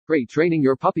Crate training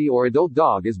your puppy or adult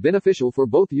dog is beneficial for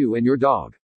both you and your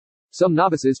dog. Some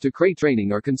novices to crate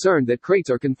training are concerned that crates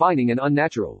are confining and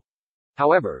unnatural.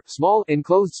 However, small,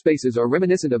 enclosed spaces are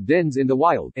reminiscent of dens in the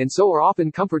wild, and so are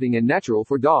often comforting and natural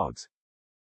for dogs.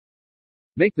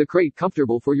 Make the crate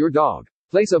comfortable for your dog.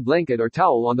 Place a blanket or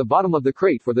towel on the bottom of the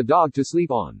crate for the dog to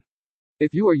sleep on.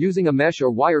 If you are using a mesh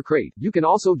or wire crate, you can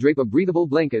also drape a breathable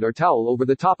blanket or towel over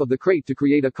the top of the crate to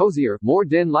create a cozier, more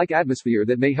den-like atmosphere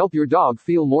that may help your dog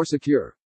feel more secure.